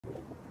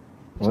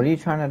What are you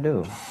trying to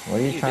do? What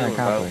are you trying to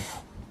accomplish?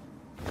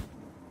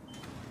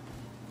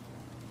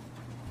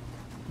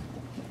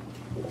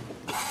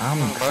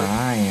 I'm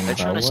trying, They're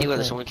bro. trying to see where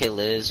this one kid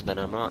lives, but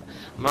I'm not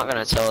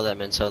gonna tell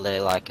them until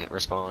they like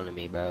respond to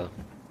me, bro.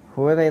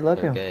 Who are they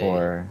looking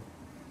for?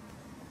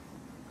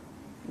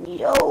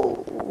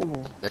 Yo.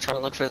 They're trying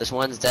to look for this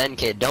one Zen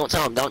kid. Don't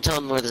tell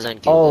them where the Zen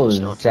kid Oh, lives.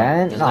 Don't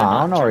Zen? tell No, I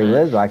don't know where he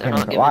lives, but I can't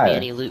even lie. They're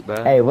not giving me any loot,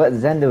 bro. Hey, what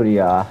Zen do to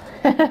y'all?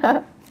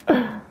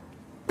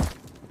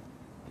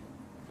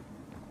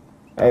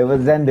 Hey,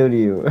 what Zen do to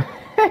you?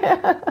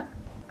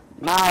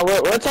 Nah,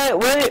 we'll tell y'all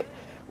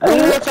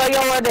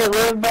where they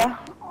live, bro.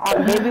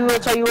 Maybe we'll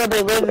tell you where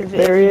they live if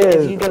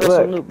you give us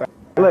some loot, bro.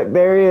 Look,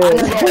 there he is.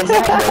 I know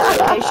their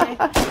exact location,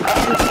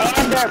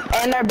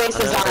 and their base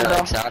is on,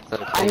 bro.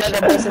 I know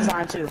their base is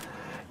on, too.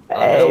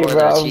 Hey,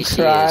 bro, I'm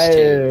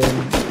crying.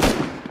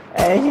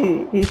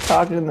 Hey, he's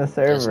talking in the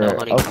server.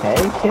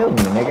 Okay, kill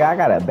me, nigga. I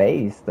got a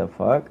base. The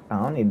fuck? I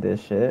don't need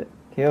this shit.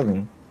 Kill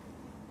me.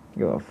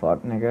 Give a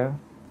fuck, nigga.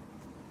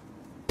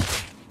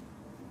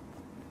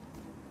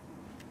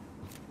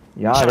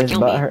 Y'all just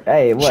butt her.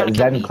 Hey, what?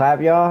 Zen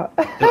clap y'all?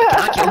 Can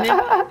I kill him?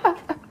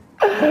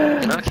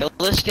 Can I kill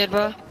this kid,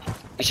 bro?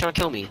 He's trying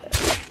to kill me.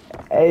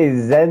 Hey,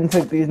 Zen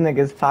took these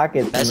niggas'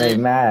 pockets and they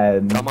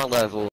mad. On my level.